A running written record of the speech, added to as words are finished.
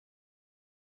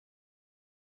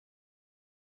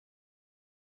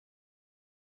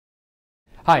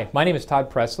Hi, my name is Todd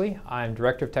Pressley. I'm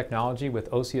Director of Technology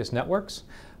with Oceus Networks.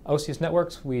 Oceus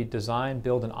Networks, we design,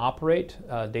 build, and operate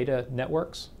data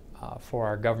networks for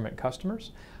our government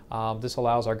customers. This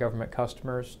allows our government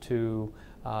customers to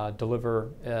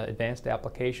deliver advanced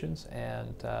applications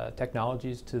and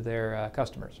technologies to their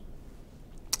customers.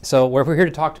 So what we're here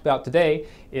to talk about today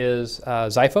is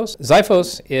Xiphos.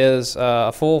 Xiphos is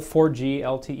a full 4G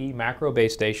LTE macro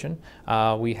base station.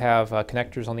 We have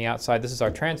connectors on the outside. This is our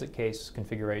transit case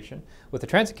configuration. With the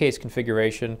transit case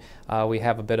configuration, we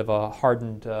have a bit of a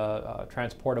hardened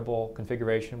transportable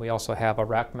configuration. We also have a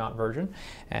rack mount version.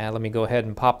 And let me go ahead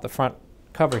and pop the front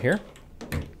cover here.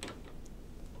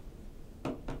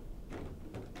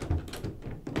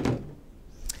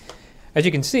 As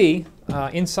you can see,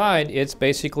 inside it's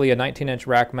basically a 19-inch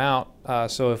rack mount,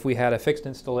 so if we had a fixed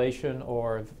installation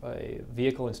or a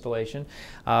vehicle installation,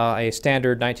 a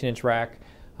standard 19-inch rack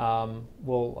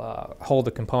will hold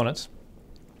the components.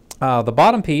 The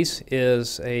bottom piece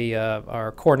is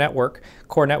our core network.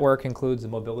 Core network includes the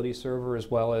mobility server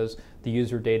as well as the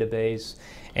user database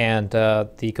and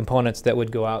the components that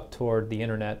would go out toward the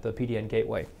internet, the PDN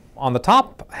gateway. On the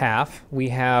top half, we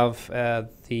have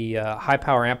the high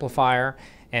power amplifier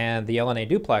and the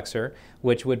LNA duplexer,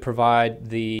 which would provide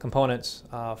the components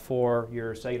for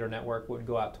your cellular network would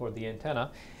go out toward the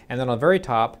antenna. And then on the very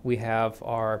top, we have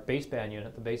our baseband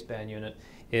unit. The baseband unit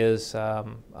is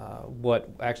what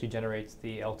actually generates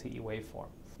the LTE waveform.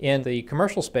 In the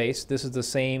commercial space, this is the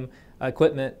same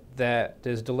equipment that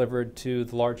is delivered to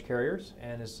the large carriers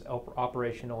and is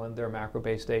operational in their macro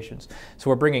base stations.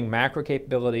 So we're bringing macro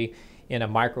capability in a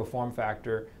micro form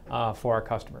factor for our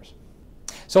customers.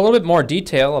 So a little bit more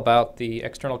detail about the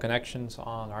external connections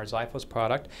on our Xiphos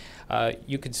product.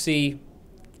 You can see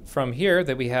from here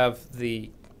that we have the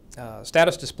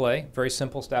status display, very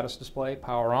simple status display,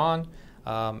 power on,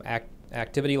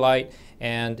 activity light,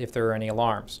 and if there are any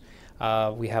alarms.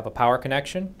 We have a power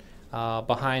connection.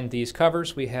 Behind these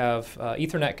covers we have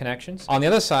Ethernet connections. On the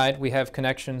other side we have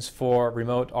connections for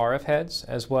remote RF heads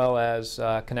as well as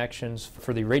connections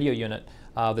for the radio unit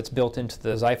that's built into the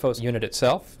Xiphos unit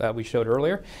itself that we showed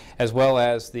earlier, as well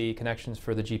as the connections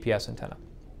for the GPS antenna.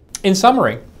 In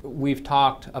summary, we've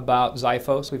talked about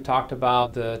Xiphos, we've talked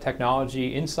about the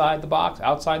technology inside the box,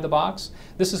 outside the box.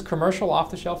 This is commercial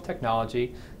off-the-shelf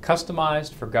technology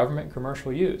customized for government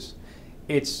commercial use.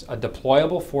 It's a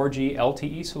deployable 4G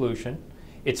LTE solution.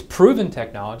 It's proven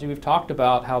technology. We've talked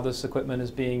about how this equipment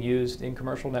is being used in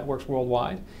commercial networks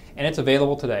worldwide, and it's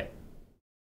available today.